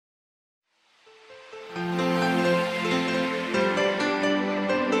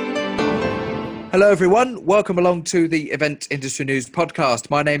Hello, everyone. Welcome along to the Event Industry News podcast.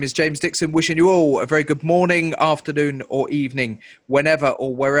 My name is James Dixon, wishing you all a very good morning, afternoon, or evening, whenever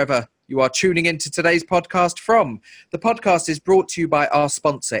or wherever you are tuning into today's podcast from. The podcast is brought to you by our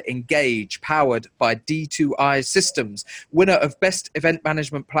sponsor, Engage, powered by D2I Systems, winner of Best Event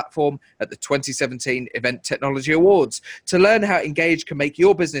Management Platform at the 2017 Event Technology Awards. To learn how Engage can make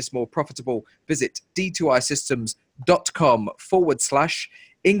your business more profitable, visit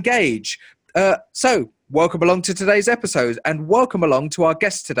d2isystems.com/engage. So, welcome along to today's episode and welcome along to our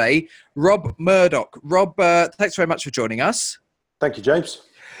guest today, Rob Murdoch. Rob, thanks very much for joining us. Thank you, James.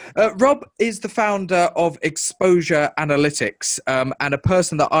 Rob is the founder of Exposure Analytics and a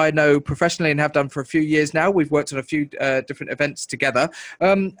person that I know professionally and have done for a few years now. We've worked on a few different events together.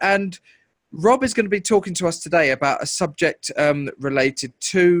 And Rob is going to be talking to us today about a subject related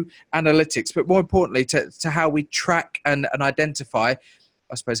to analytics, but more importantly to how we track and identify,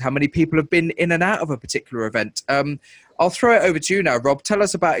 I suppose, how many people have been in and out of a particular event. I'll throw it over to you now, Rob. Tell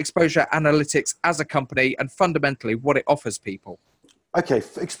us about Exposure Analytics as a company and fundamentally what it offers people. Okay,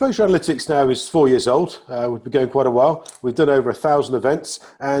 Exposure Analytics now is 4 years old. We've been going quite a while. We've done over 1,000 events.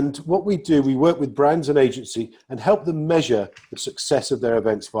 And what we do, we work with brands and agency and help them measure the success of their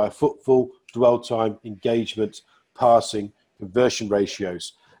events via footfall, dwell time, engagement, passing, conversion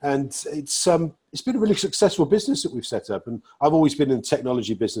ratios. And it's been a really successful business that we've set up. And I've always been in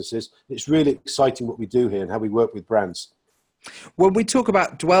technology businesses. It's really exciting what we do here and how we work with brands. When we talk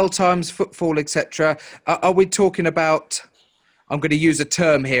about dwell times, footfall, etc., are we talking about, I'm going to use a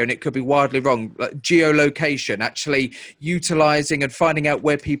term here and it could be wildly wrong, like geolocation, actually utilizing and finding out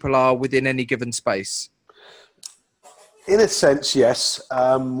where people are within any given space? In a sense, yes.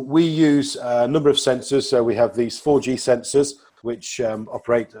 We use a number of sensors. So we have these 4G sensors, which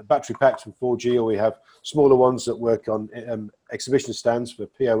operate battery packs from 4G, or we have smaller ones that work on exhibition stands for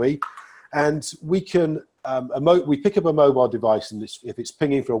PoE. And we can we pick up a mobile device, and if it's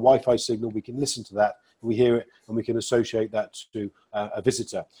pinging for a Wi-Fi signal, we can listen to that, we hear it, and we can associate that to a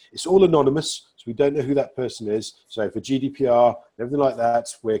visitor. It's all anonymous, so we don't know who that person is. So for GDPR and everything like that,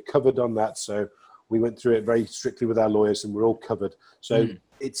 we're covered on that. So we went through it very strictly with our lawyers, and we're all covered. So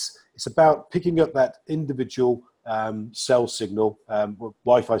it's about picking up that individual cell signal,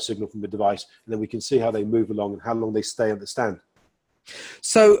 Wi-Fi signal from the device, and then we can see how they move along and how long they stay at the stand.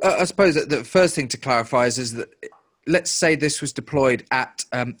 So I suppose that the first thing to clarify is that, let's say this was deployed at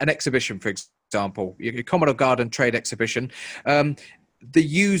an exhibition, for example, your Commodore Garden Trade Exhibition. The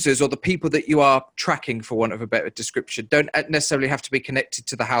users or the people that you are tracking, for want of a better description, don't necessarily have to be connected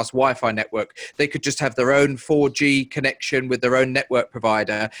to the house Wi-Fi network. They could just have their own 4G connection with their own network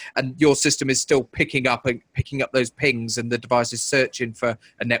provider, and your system is still picking up those pings, and the device is searching for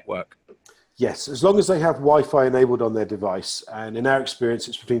a network. Yes, as long as they have Wi-Fi enabled on their device, and in our experience,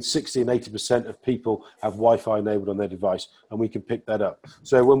 it's between 60 and 80% of people have Wi-Fi enabled on their device, and we can pick that up.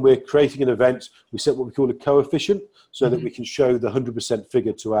 So when we're creating an event, we set what we call a coefficient, so that we can show the 100%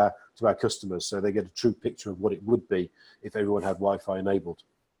 figure to our customers, so they get a true picture of what it would be if everyone had Wi-Fi enabled.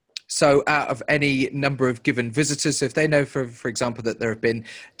 So out of any number of given visitors, if they know, for example, that there have been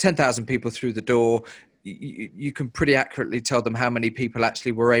 10,000 people through the door, you can pretty accurately tell them how many people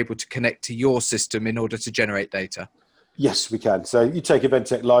actually were able to connect to your system in order to generate data. Yes, we can. So you take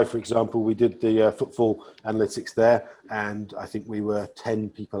EventTech Live, for example, we did the footfall analytics there, and I think we were 10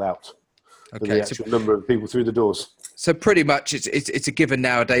 people out. Okay, for the actual number of people through the doors. So pretty much it's a given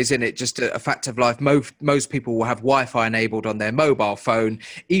nowadays, isn't it? Just a fact of life. Most people will have Wi-Fi enabled on their mobile phone,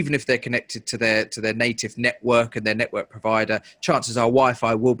 even if they're connected to their native network and their network provider. Chances are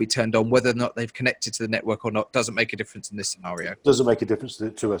Wi-Fi will be turned on. Whether or not they've connected to the network or not doesn't make a difference in this scenario. Doesn't make a difference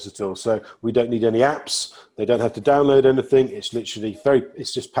to us at all. So we don't need any apps. They don't have to download anything. It's literally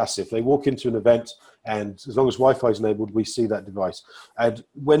it's just passive. They walk into an event, and as long as Wi-Fi is enabled, we see that device. And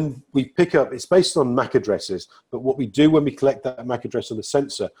when we pick up, it's based on MAC addresses, but what we do when we collect that MAC address on the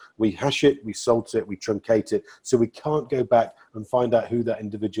sensor, we hash it, we salt it, we truncate it, so we can't go back and find out who that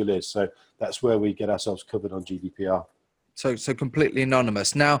individual is. So that's where we get ourselves covered on GDPR. So completely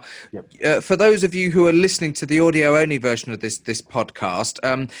anonymous. Now, for those of you who are listening to the audio-only version of this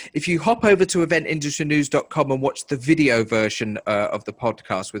podcast, if you hop over to eventindustrynews.com and watch the video version of the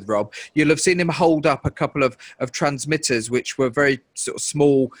podcast with Rob, you'll have seen him hold up a couple of transmitters, which were very sort of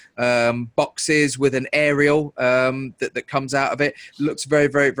small boxes with an aerial that comes out of it. Looks very,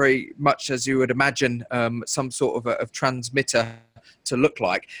 very, very much as you would imagine some sort of transmitter to look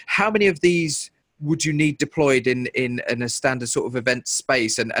like. How many of these would you need deployed in a standard sort of event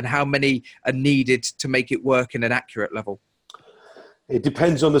space, and how many are needed to make it work in an accurate level? It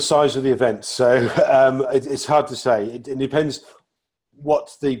depends on the size of the event. So it's hard to say. It depends.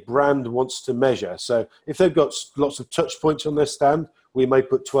 what the brand wants to measure. So if they've got lots of touch points on their stand, we may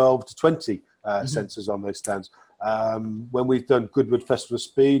put 12 to 20 sensors on those stands. When we've done Goodwood Festival of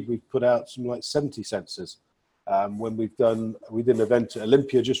Speed, we've put out something like 70 sensors. When we did an event at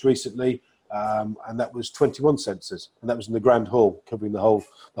Olympia just recently, and that was 21 sensors, and that was in the Grand Hall, covering the whole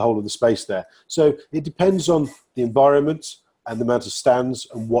of the space there. So it depends on the environment and the amount of stands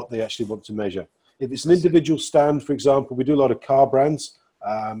and what they actually want to measure. If it's an individual stand, for example, we do a lot of car brands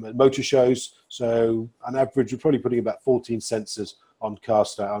at motor shows. So on average, we're probably putting about 14 sensors on car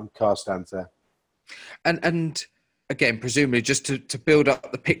stands there. And again, presumably just to build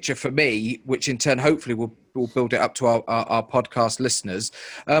up the picture for me, which in turn hopefully will build it up to our podcast listeners.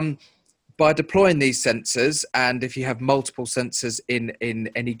 By deploying these sensors, and if you have multiple sensors in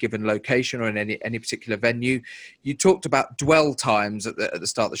any given location or in any particular venue, you talked about dwell times at the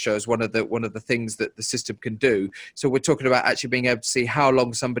start of the show as one of the things that the system can do. So we're talking about actually being able to see how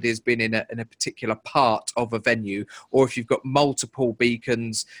long somebody has been in a particular part of a venue, or if you've got multiple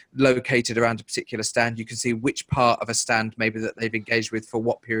beacons located around a particular stand, you can see which part of a stand maybe that they've engaged with for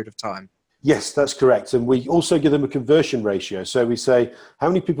what period of time. Yes, that's correct. And we also give them a conversion ratio. So we say how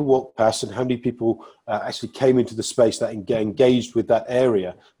many people walked past and how many people actually came into the space that engaged with that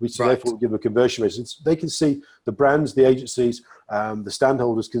area. Therefore give them a conversion ratio. They can see the brands, the agencies, the stand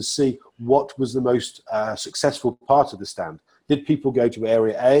holders can see what was the most successful part of the stand. Did people go to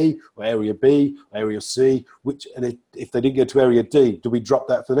area A or area B, or area C? And if they didn't go to area D, do we drop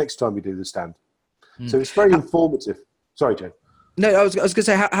that for the next time we do the stand? So it's very informative. Sorry, Jane. No, I was going to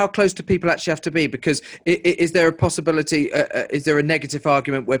say, how close do people actually have to be? Because is there a possibility, is there a negative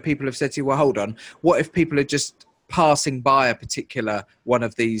argument where people have said to you, well, hold on, what if people are just passing by a particular one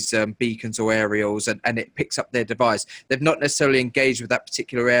of these beacons or aerials and it picks up their device? They've not necessarily engaged with that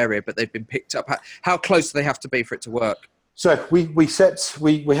particular area, but they've been picked up. How close do they have to be for it to work? So we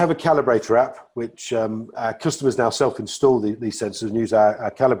have a calibrator app, which customers now self-install these sensors and use our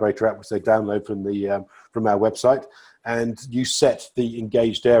calibrator app, which they download from our website. And you set the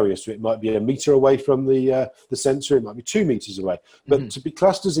engaged area. So it might be 1 meter away from the sensor. It might be 2 meters away. But to be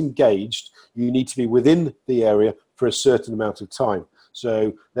classed as engaged, you need to be within the area for a certain amount of time.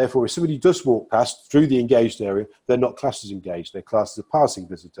 So therefore, if somebody does walk past through the engaged area, they're not classed as engaged. They're classed as a passing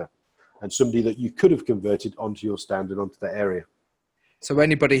visitor and somebody that you could have converted onto your stand and onto that area. So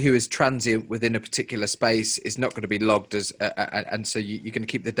anybody who is transient within a particular space is not going to be logged as, and so you're going to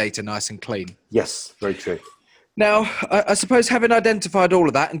keep the data nice and clean. Yes, very true. Now, I suppose having identified all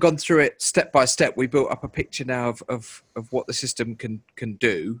of that and gone through it step by step, we built up a picture now of what the system can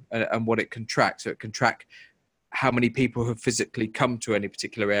do and what it can track. So it can track how many people have physically come to any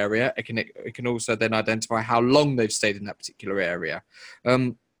particular area. It can also then identify how long they've stayed in that particular area.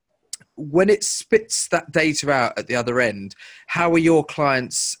 When it spits that data out at the other end, how are your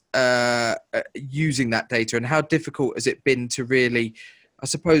clients using that data, and how difficult has it been to really, I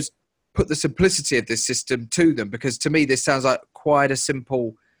suppose, put the simplicity of this system to them? Because to me, this sounds like quite a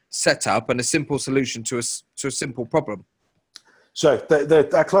simple setup and a simple solution to a simple problem. So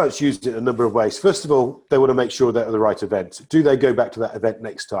our clients use it in a number of ways. First of all, they want to make sure they're at the right event. Do they go back to that event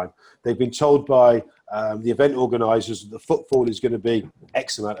next time? They've been told by the event organisers that the footfall is going to be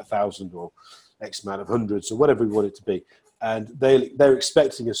X amount of thousand or X amount of hundreds or whatever we want it to be. And they're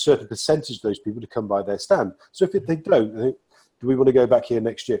expecting a certain percentage of those people to come by their stand. So if they don't, they think, do we want to go back here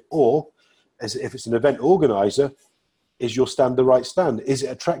next year? Or if it's an event organizer, is your stand the right stand? Is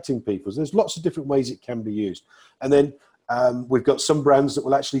it attracting people? So there's lots of different ways it can be used. And then we've got some brands that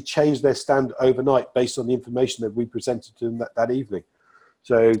will actually change their stand overnight based on the information that we presented to them that evening.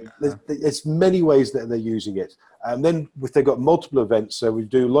 So there's many ways that they're using it. And then if they've got multiple events, so we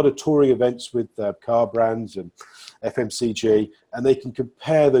do a lot of touring events with car brands and FMCG, and they can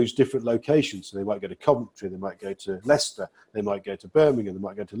compare those different locations. So they might go to Coventry, they might go to Leicester, they might go to Birmingham, they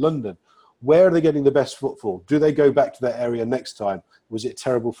might go to London. Where are they getting the best footfall? Do they go back to that area next time? Was it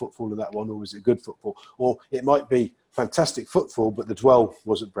terrible footfall in that one, or was it good footfall? Or it might be fantastic footfall, but the dwell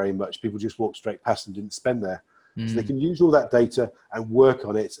wasn't very much. People just walked straight past and didn't spend there. So they can use all that data and work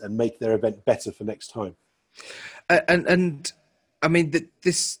on it and make their event better for next time. And I mean,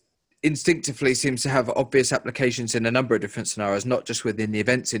 this instinctively seems to have obvious applications in a number of different scenarios, not just within the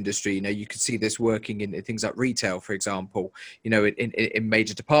events industry. You know, you could see this working in things like retail, for example, you know, in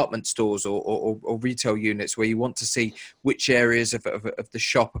major department stores or retail units where you want to see which areas of the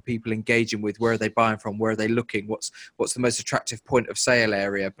shop are people engaging with, where are they buying from, where are they looking, what's the most attractive point of sale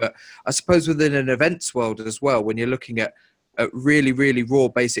area. But I suppose within an events world as well, when you're looking at really, really raw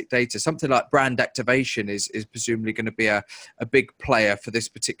basic data. Something like brand activation is presumably going to be a big player for this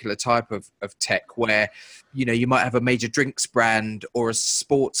particular type of tech, where, you know, you might have a major drinks brand or a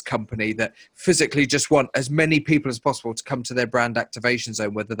sports company that physically just want as many people as possible to come to their brand activation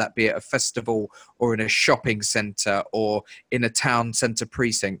zone, whether that be at a festival or in a shopping centre or in a town centre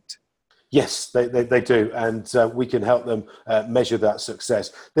precinct. Yes, they do, and we can help them measure that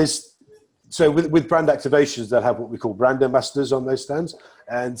success. So with brand activations, they'll have what we call brand ambassadors on those stands.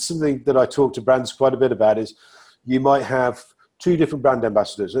 And something that I talk to brands quite a bit about is you might have two different brand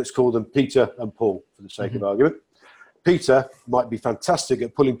ambassadors. Let's call them Peter and Paul for the sake of argument. Peter might be fantastic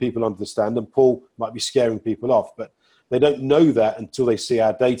at pulling people onto the stand, and Paul might be scaring people off, but they don't know that until they see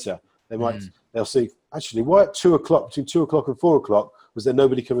our data. They'll see, actually, why at 2 o'clock, between 2 o'clock and 4 o'clock, was there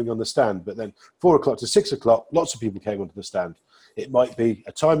nobody coming on the stand? But then 4 o'clock to 6 o'clock, lots of people came onto the stand. It might be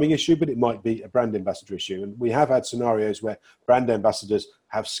a timing issue, but it might be a brand ambassador issue. And we have had scenarios where brand ambassadors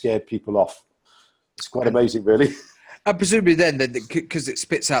have scared people off. It's quite amazing, really. And presumably then, because it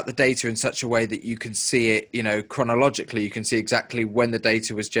spits out the data in such a way that you can see it, you know, chronologically, you can see exactly when the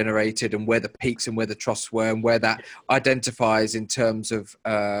data was generated and where the peaks and where the troughs were, and where that identifies in terms of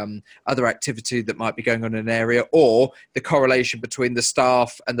other activity that might be going on in an area, or the correlation between the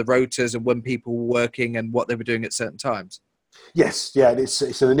staff and the rotas and when people were working and what they were doing at certain times. Yes, yeah, it's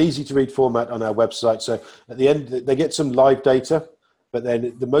an easy to read format on our website. So at the end, they get some live data, but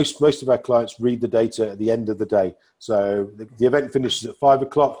then most of our clients read the data at the end of the day. So the event finishes at 5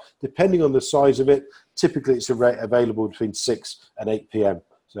 o'clock. Depending on the size of it, typically it's available between 6 and 8 p.m.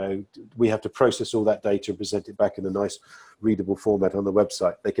 So we have to process all that data and present it back in a nice readable format on the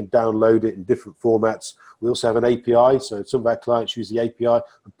website. They can download it in different formats. We also have an API, so some of our clients use the API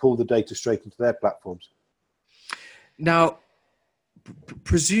and pull the data straight into their platforms. Now,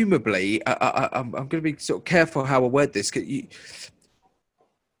 presumably, I'm going to be sort of careful how I word this.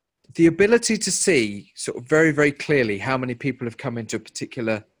 The ability to see sort of very, very clearly how many people have come into a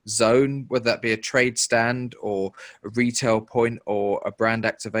particular zone, whether that be a trade stand or a retail point or a brand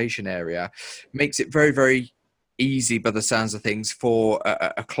activation area, makes it very, very easy, by the sounds of things, for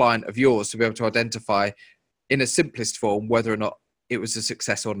a client of yours to be able to identify in a simplest form whether or not it was a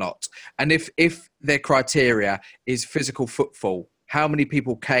success or not. And if their criteria is physical footfall, how many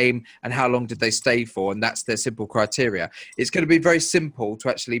people came and how long did they stay for, and that's their simple criteria, it's going to be very simple to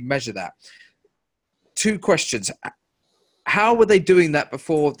actually measure that. Two questions. How were they doing that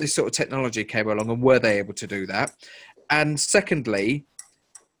before this sort of technology came along, and were they able to do that? And secondly,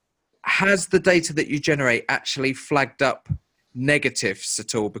 has the data that you generate actually flagged up negatives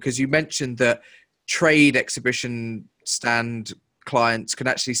at all? Because you mentioned that trade exhibition stand clients can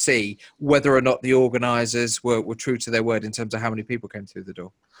actually see whether or not the organisers were true to their word in terms of how many people came through the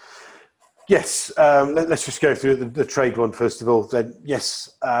door. Yes, let's just go through the trade one first of all. Then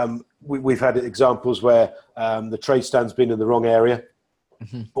yes, we've had examples where the trade stand's been in the wrong area,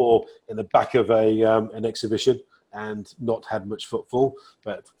 or in the back of an exhibition and not had much footfall,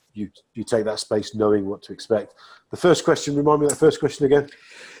 but you take that space knowing what to expect. The first question, remind me of that first question again.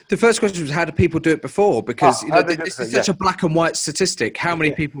 The first question was, how do people do it before? Because this is such a black and white statistic. How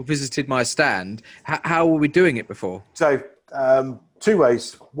many people visited my stand? How were we doing it before? So two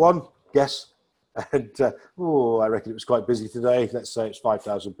ways. One, guess. And I reckon it was quite busy today. Let's say it's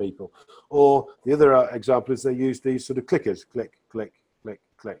 5,000 people. Or the other example is they use these sort of clickers. Click, click, click,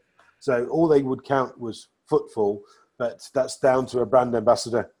 click. So all they would count was footfall, but that's down to a brand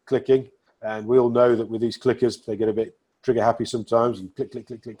ambassador clicking. And we all know that with these clickers, they get a bit trigger happy sometimes, and click, click,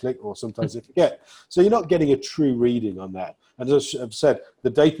 click, click, click, or sometimes they forget. So you're not getting a true reading on that. And as I've said, the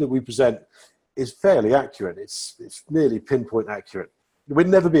data that we present is fairly accurate. It's nearly pinpoint accurate. It would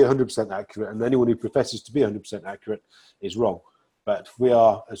never be 100% accurate, and anyone who professes to be 100% accurate is wrong. But we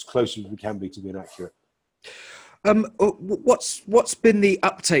are as close as we can be to being accurate. What's been the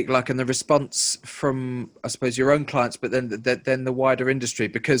uptake like and the response from, I suppose, your own clients, but then the wider industry?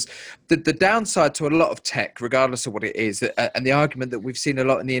 Because the downside to a lot of tech, regardless of what it is, and the argument that we've seen a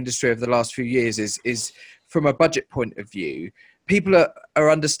lot in the industry over the last few years is from a budget point of view, people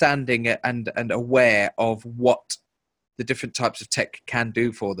are understanding and aware of what the different types of tech can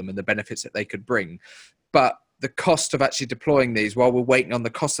do for them and the benefits that they could bring. But the cost of actually deploying these, while we're waiting on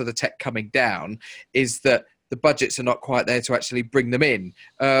the cost of the tech coming down, is that the budgets are not quite there to actually bring them in.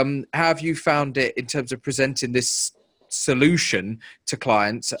 How have you found it in terms of presenting this solution to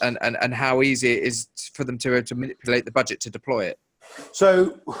clients, and how easy it is for them to manipulate the budget to deploy it?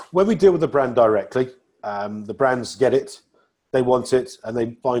 So when we deal with the brand directly, the brands get it, they want it, and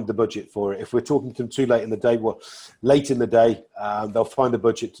they find the budget for it. If we're talking to them too late in the day, they'll find the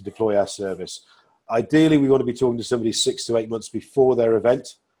budget to deploy our service. Ideally, we want to be talking to somebody 6 to 8 months before their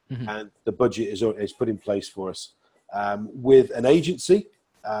event, and the budget is put in place for us. With an agency,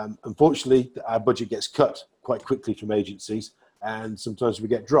 unfortunately, our budget gets cut quite quickly from agencies, and sometimes we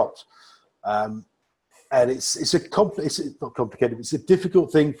get dropped. And it's not complicated. It's a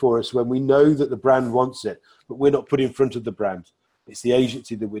difficult thing for us when we know that the brand wants it, but we're not put in front of the brand. It's the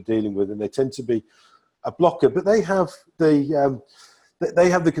agency that we're dealing with, and they tend to be a blocker. But they have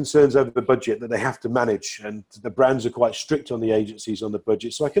the concerns over the budget that they have to manage, and the brands are quite strict on the agencies on the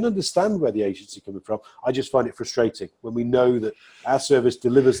budget. So I can understand where the agency is coming from. I just find it frustrating when we know that our service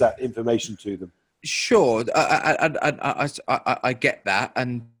delivers that information to them. Sure, I get that,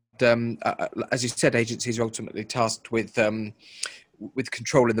 and as you said, agencies are ultimately tasked with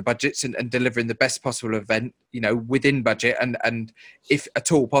controlling the budgets and delivering the best possible event, within budget and if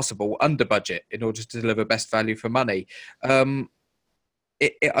at all possible under budget in order to deliver best value for money.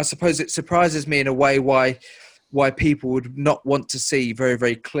 I suppose it surprises me in a way why people would not want to see very,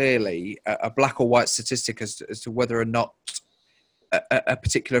 very clearly a black or white statistic as to whether or not a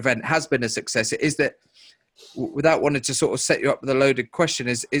particular event has been a success. Is that, without wanting to sort of set you up with a loaded question,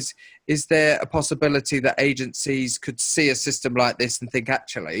 is there a possibility that agencies could see a system like this and think,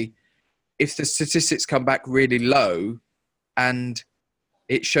 actually, if the statistics come back really low and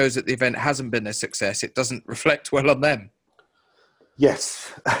it shows that the event hasn't been a success, it doesn't reflect well on them?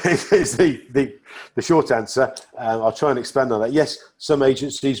 Yes, is the short answer. I'll try and expand on that. Yes, some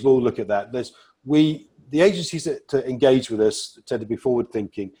agencies will look at that. The agencies that engage with us tend to be forward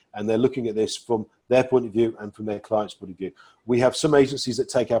thinking, and they're looking at this from their point of view and from their client's point of view. We have some agencies that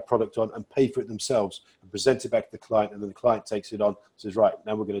take our product on and pay for it themselves and present it back to the client, and then the client takes it on and says, right,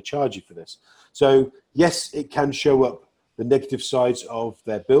 now we're going to charge you for this. So yes, it can show up the negative sides of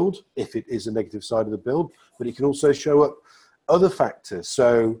their build, if it is a negative side of the build, but it can also show up other factors.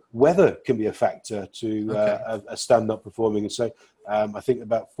 So weather can be a factor to a stand not performing. And so I think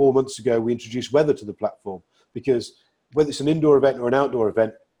about 4 months ago, we introduced weather to the platform, because whether it's an indoor event or an outdoor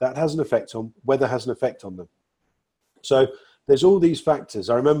event, that has an effect on weather, has an effect on them. So there's all these factors.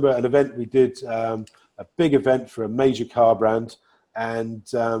 I remember an event we did, a big event for a major car brand, and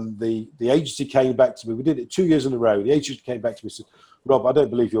the agency came back to me. We did it 2 years in a row. The agency came back to me and said, Rob, I don't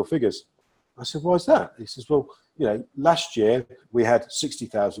believe your figures. I said, why is that? He says, well, last year we had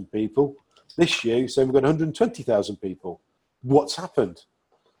 60,000 people. This year, so we've got 120,000 people. What's happened?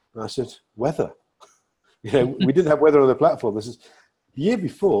 And I said, weather. We didn't have weather on the platform. This is the year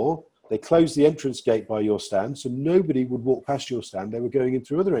before, they closed the entrance gate by your stand, so nobody would walk past your stand. They were going in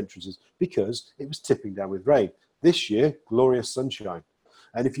through other entrances because it was tipping down with rain. This year, glorious sunshine.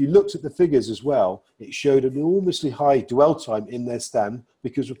 And if you looked at the figures as well, it showed an enormously high dwell time in their stand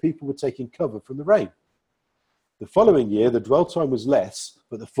because the people were taking cover from the rain. The following year, the dwell time was less,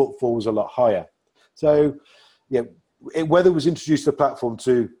 but the footfall was a lot higher. So, weather was introduced to the platform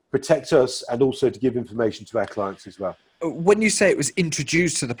to protect us and also to give information to our clients as well. When you say it was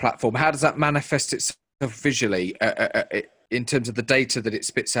introduced to the platform, how does that manifest itself visually in terms of the data that it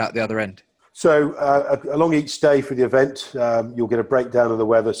spits out the other end? So along each day for the event, you'll get a breakdown of the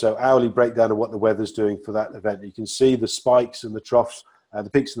weather. So hourly breakdown of what the weather's doing for that event. You can see the spikes and the troughs, the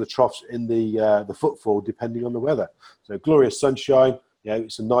peaks and the troughs in the footfall depending on the weather. So glorious sunshine,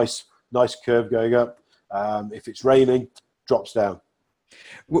 it's a nice curve going up. If it's raining, drops down.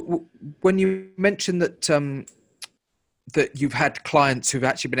 When you mentioned that that you've had clients who've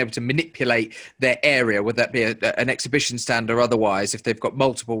actually been able to manipulate their area, whether that be an exhibition stand or otherwise, if they've got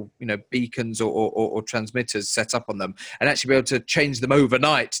multiple, beacons or transmitters set up on them, and actually be able to change them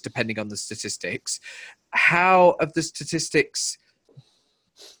overnight, depending on the statistics. How have the statistics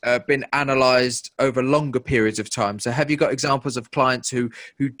been analysed over longer periods of time? So have you got examples of clients who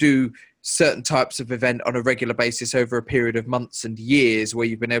do certain types of event on a regular basis over a period of months and years, where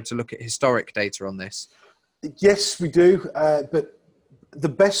you've been able to look at historic data on this? Yes, we do. But the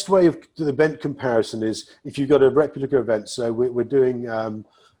best way of the event comparison is if you've got a replica event. So we're doing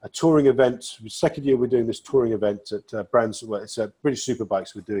a touring event. Second year we're doing this touring event at brands. Well, it's British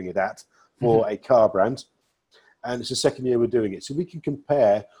Superbikes we're doing it at for a car brand. And it's the second year we're doing it. So we can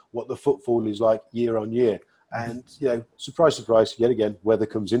compare what the footfall is like year on year. And, surprise, surprise, yet again, weather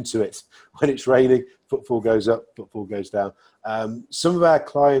comes into it. When it's raining, footfall goes up, footfall goes down. Some of our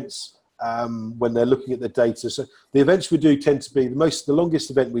clients, when they're looking at the data, so the events we do tend to be, the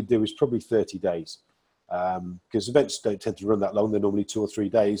longest event we do is probably 30 days. Because events don't tend to run that long. They're normally 2 or 3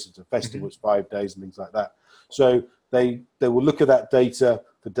 days. It's a festival, it's 5 days and things like that. So they will look at that data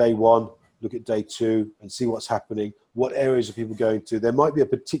for day one, look at day two and see what's happening. What areas are people going to? There might be a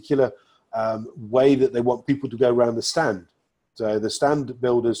particular way that they want people to go around the stand. So the stand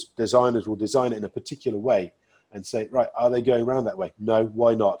builders, designers will design it in a particular way and say, right, are they going around that way? No,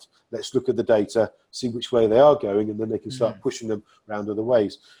 why not? Let's look at the data, see which way they are going, and then they can start pushing them around other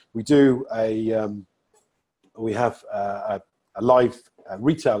ways. We do we have a live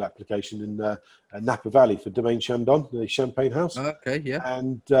retail application in Napa Valley for Domaine Chandon, the champagne house. Okay, yeah.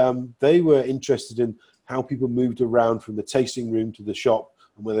 And they were interested in how people moved around from the tasting room to the shop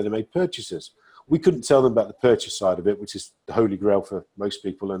and whether they made purchases. We couldn't tell them about the purchase side of it, which is the holy grail for most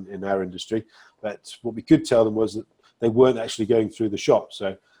people in our industry. But what we could tell them was that they weren't actually going through the shop.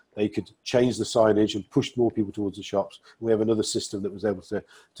 So they could change the signage and push more people towards the shops. We have another system that was able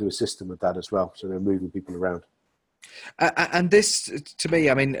to assist them with that as well. So they're moving people around. And this, to me,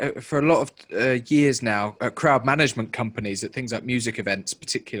 I mean, for a lot of years now, crowd management companies at things like music events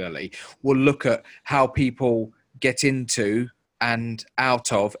particularly will look at how people get into and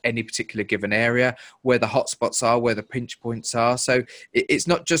out of any particular given area, where the hotspots are, where the pinch points are. So it's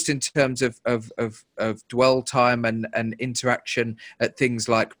not just in terms of dwell time and interaction at things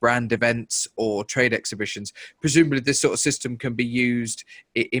like brand events or trade exhibitions. Presumably this sort of system can be used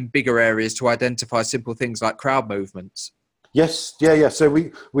in bigger areas to identify simple things like crowd movements. Yes, yeah. So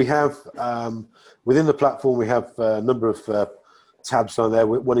we have, within the platform, we have a number of tabs on there.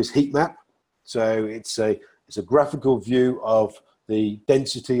 One is heat map. So it's a graphical view of the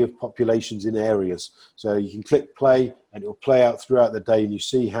density of populations in areas. So you can click play and it will play out throughout the day, and you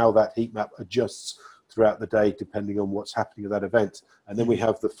see how that heat map adjusts throughout the day depending on what's happening at that event. And then we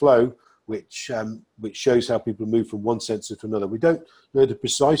have the flow, which shows how people move from one sensor to another. We don't know the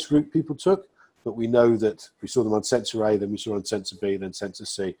precise route people took, but we know that we saw them on sensor A, then we saw on sensor B, then sensor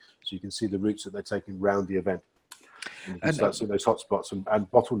C. So you can see the routes that they're taking around the event. And you can start seeing those hotspots and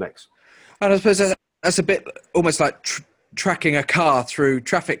bottlenecks. And I suppose that's a bit almost like tracking a car through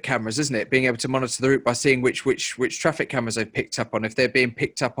traffic cameras, isn't it? Being able to monitor the route by seeing which traffic cameras they've picked up on. If they're being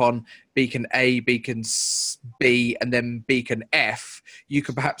picked up on beacon A, beacon B, and then beacon F, you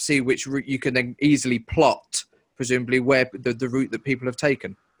can perhaps see which route you can then easily plot, presumably, where the route that people have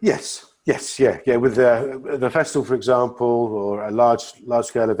taken. Yes. Yeah. With the festival, for example, or a large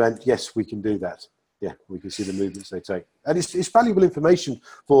scale event, yes, we can do that. Yeah, we can see the movements they take. And it's valuable information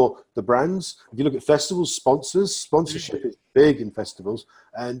for the brands. If you look at festivals, sponsorship is big in festivals.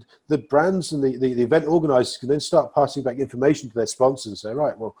 And the brands and the event organizers can then start passing back information to their sponsors and say,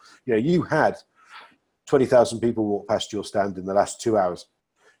 right, well, you had 20,000 people walk past your stand in the last 2 hours.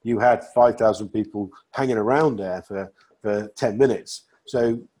 You had 5,000 people hanging around there for 10 minutes.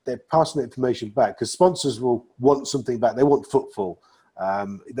 So they're passing the information back because sponsors will want something back. They want footfall.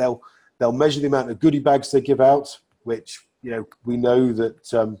 They'll measure the amount of goodie bags they give out, which, we know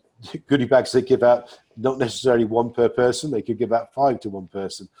that goodie bags they give out, not necessarily one per person. They could give out 5 to one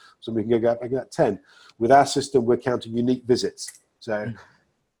person. Somebody can go out and get 10. With our system, we're counting unique visits. So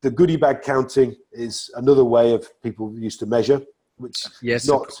the goodie bag counting is another way of people used to measure, which is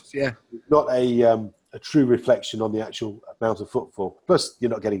not a true reflection on the actual amount of footfall. Plus, you're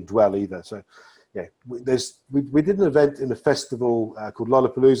not getting dwell either. So, yeah, we did an event in a festival called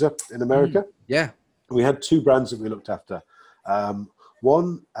Lollapalooza in America. Yeah. We had 2 brands that we looked after.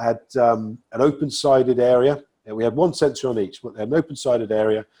 One had an open-sided area. We had one sensor on each, but they had an open-sided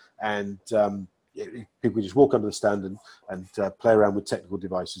area, and people just walk under the stand and play around with technical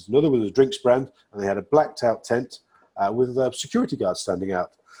devices. Another was a drinks brand, and they had a blacked-out tent with security guards standing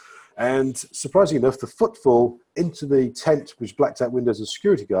out. And surprisingly enough, the footfall into the tent, which blacked out windows and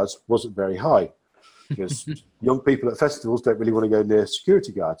security guards, wasn't very high, because young people at festivals don't really want to go near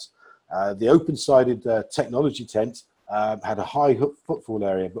security guards. The open-sided technology tent had a high footfall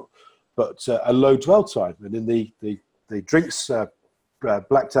area, but a low dwell time. And in the drinks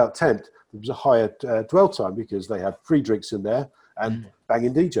blacked out tent, there was a higher dwell time because they had free drinks in there and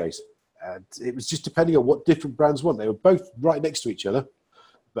banging DJs. And it was just depending on what different brands want. They were both right next to each other,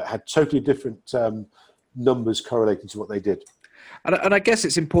 but had totally different numbers correlating to what they did. And I guess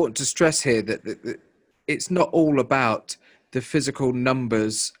it's important to stress here that it's not all about the physical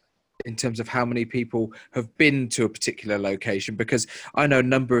numbers in terms of how many people have been to a particular location, because I know a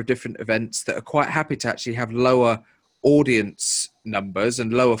number of different events that are quite happy to actually have lower audience numbers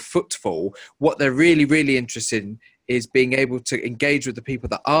and lower footfall. What they're really, really interested in is being able to engage with the people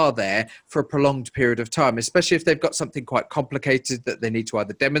that are there for a prolonged period of time, especially if they've got something quite complicated that they need to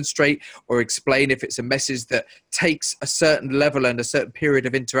either demonstrate or explain. If it's a message that takes a certain level and a certain period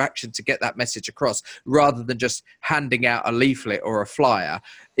of interaction to get that message across, rather than just handing out a leaflet or a flyer.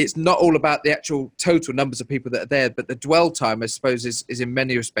 It's not all about the actual total numbers of people that are there, but the dwell time, I suppose, is in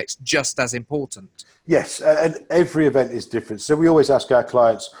many respects just as important. Yes, and every event is different. So we always ask our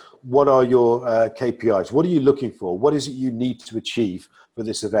clients, what are your KPIs? What are you looking for? What is it you need to achieve for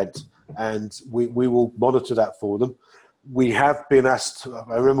this event? And we will monitor that for them. We have been asked,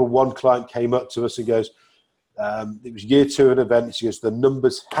 I remember one client came up to us and goes, it was year 2 of an event. She goes, the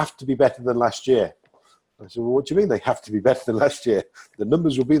numbers have to be better than last year. I said, well, what do you mean they have to be better than last year? The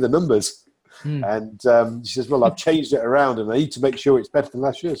numbers will be the numbers. And she says, well, I've changed it around and I need to make sure it's better than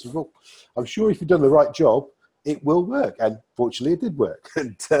last year. I said, well, I'm sure if you've done the right job, it will work. And fortunately, it did work.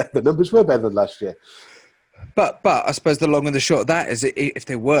 And the numbers were better than last year. But I suppose the long and the short of that is, if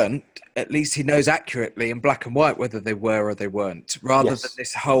they weren't, at least he knows accurately in black and white whether they were or they weren't, rather than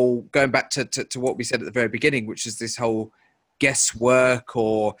this whole, going back to what we said at the very beginning, which is this whole guesswork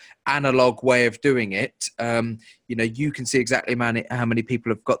or analog way of doing it. You can see exactly how many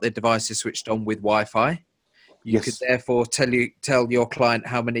people have got their devices switched on with Wi-Fi. You could therefore tell your client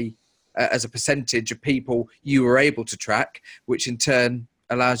how many, as a percentage of people you were able to track, which in turn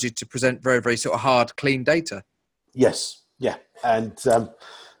allows you to present very, very sort of hard, clean data. Yes, yeah. And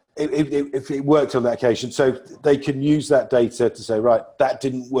if it worked on that occasion, so they can use that data to say, right, that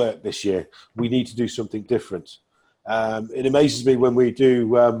didn't work this year. We need to do something different. It amazes me when we do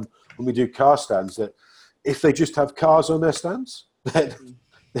car stands that if they just have cars on their stands, then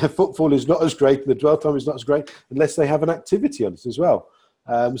their footfall is not as great and the dwell time is not as great unless they have an activity on it as well.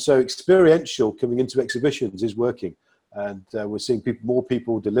 So experiential coming into exhibitions is working. And we're seeing more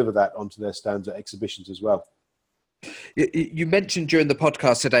people deliver that onto their stands at exhibitions as well. You mentioned during the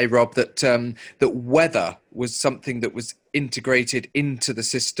podcast today, Rob, that weather was something that was integrated into the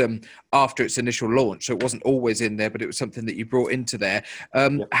system after its initial launch. So it wasn't always in there, but it was something that you brought into there.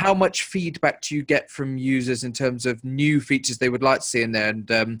 How much feedback do you get from users in terms of new features they would like to see in there?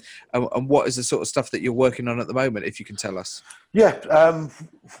 And what is the sort of stuff that you're working on at the moment, if you can tell us? Yeah.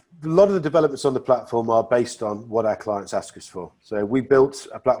 A lot of the developments on the platform are based on what our clients ask us for. So we built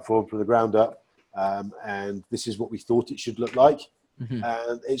a platform from the ground up, and this is what we thought it should look like.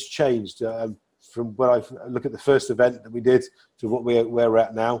 And it's changed from when I look at the first event that we did to where we're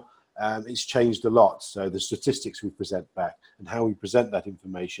at now. It's changed a lot. So the statistics we present back and how we present that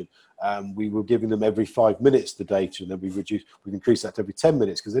information, we were giving them every 5 minutes the data, and then we increased that to every 10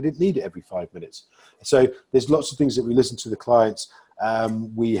 minutes because they didn't need it every 5 minutes. So there's lots of things that we listen to the clients.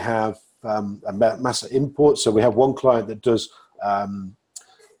 We have a massive import. So we have one client that does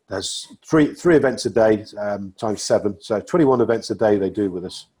three events a day times 7. So 21 events a day they do with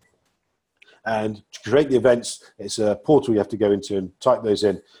us. And to create the events, it's a portal you have to go into and type those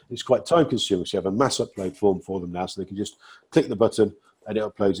in. It's quite time consuming. So you have a mass upload form for them now, so they can just click the button and it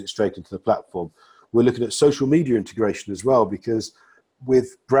uploads it straight into the platform. We're looking at social media integration as well, because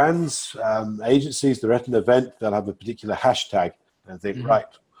with brands, agencies, they're at an event, they'll have a particular hashtag and think, right,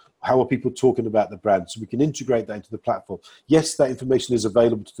 how are people talking about the brand? So we can integrate that into the platform. Yes, that information is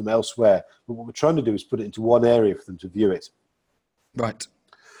available to them elsewhere, but what we're trying to do is put it into one area for them to view it. Right.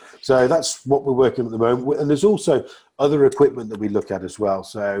 So that's what we're working on at the moment. And there's also other equipment that we look at as well.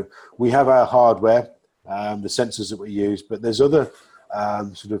 So we have our hardware, the sensors that we use, but there's other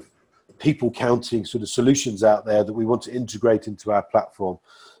sort of people counting sort of solutions out there that we want to integrate into our platform.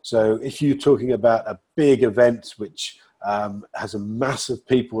 So if you're talking about a big event which has a mass of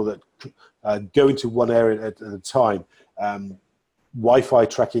people that go into one area at a time, Wi-Fi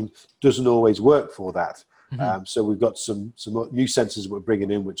tracking doesn't always work for that. So we've got some new sensors that we're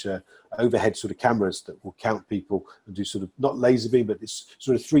bringing in, which are overhead sort of cameras that will count people and do sort of not laser beam, but it's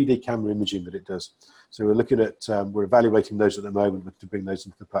sort of 3D camera imaging that it does. So we're looking at, we're evaluating those at the moment to bring those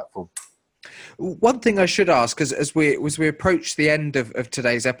into the platform. One thing I should ask, as we approach the end of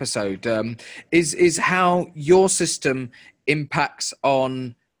today's episode, is how your system impacts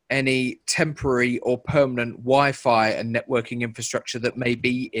on any temporary or permanent Wi-Fi and networking infrastructure that may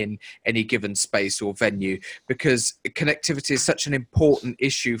be in any given space or venue, because connectivity is such an important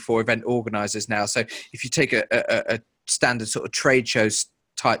issue for event organizers now. So if you take a standard sort of trade show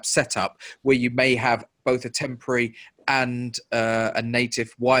type setup where you may have both a temporary and a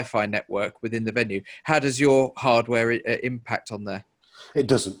native Wi-Fi network within the venue, how does your hardware impact on there? It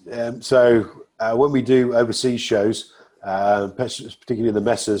doesn't. So when we do overseas shows, particularly in the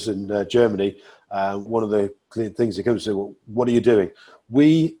messes in Germany, one of the things that comes to, well, what are you doing?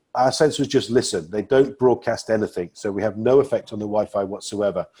 Our sensors just listen. They don't broadcast anything. So we have no effect on the Wi-Fi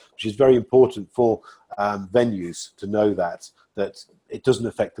whatsoever, which is very important for venues to know that it doesn't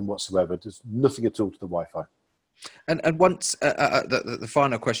affect them whatsoever. There's nothing at all to the Wi-Fi. And once the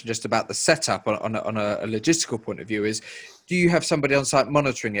final question, just about the setup on a logistical point of view, is: do you have somebody on site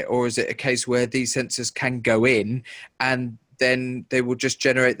monitoring it, or is it a case where these sensors can go in and then they will just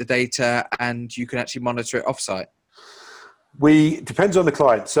generate the data and you can actually monitor it off site? Depends on the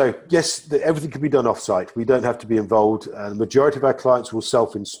client. So yes, everything can be done off-site. We don't have to be involved. The majority of our clients will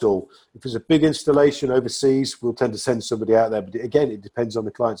self-install. If it's a big installation overseas, we'll tend to send somebody out there. But again, it depends on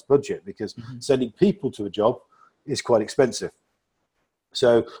the client's budget, because sending people to a job is quite expensive.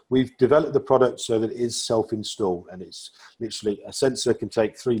 So we've developed the product so that it is self-install, and it's literally a sensor can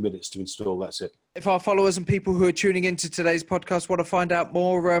take 3 minutes to install. That's it. If our followers and people who are tuning into today's podcast want to find out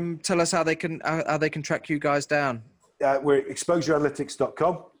more, tell us how they can track you guys down. We're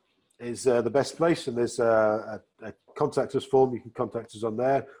exposureanalytics.com is the best place, and there's a contact us form. You can contact us on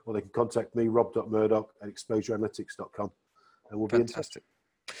there, or they can contact me, rob.murdoch@exposureanalytics.com, and we'll be in touch.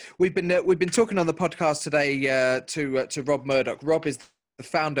 We've been talking on the podcast today to Rob Murdoch. Rob is the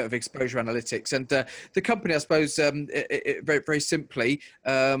founder of Exposure Analytics, and the company, I suppose, very, very simply,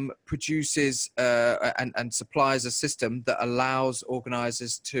 produces and supplies a system that allows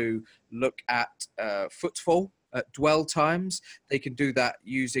organisers to look at footfall, dwell times. They can do that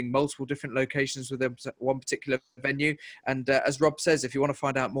using multiple different locations within one particular venue. And as Rob says, if you want to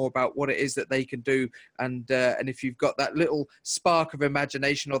find out more about what it is that they can do, and if you've got that little spark of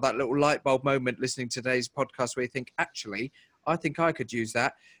imagination or that little light bulb moment listening to today's podcast where you think, actually, I think I could use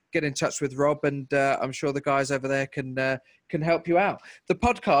that, get in touch with Rob, and I'm sure the guys over there can help you out. The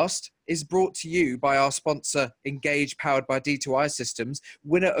podcast is brought to you by our sponsor, Engage, powered by D2I Systems,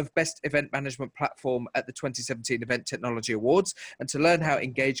 winner of Best Event Management Platform at the 2017 Event Technology Awards. And to learn how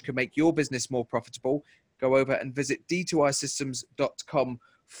Engage can make your business more profitable, go over and visit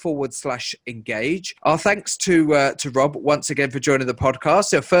d2isystems.com/engage. Our thanks to Rob once again for joining the podcast.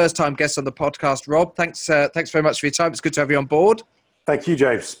 So first time guest on the podcast, Rob. Thanks very much for your time. It's good to have you on board. Thank you,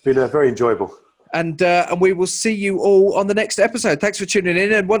 James. It's been very enjoyable. And we will see you all on the next episode. Thanks for tuning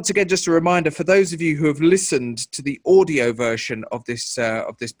in. And once again, just a reminder for those of you who have listened to the audio version of this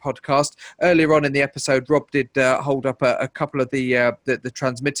podcast, earlier on in the episode, Rob did hold up a couple of the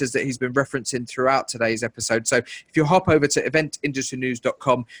transmitters that he's been referencing throughout today's episode. So if you hop over to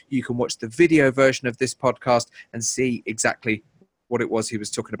eventindustrynews.com, you can watch the video version of this podcast and see exactly what it was he was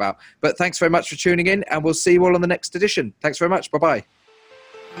talking about. But thanks very much for tuning in, and we'll see you all on the next edition. Thanks very much. Bye-bye.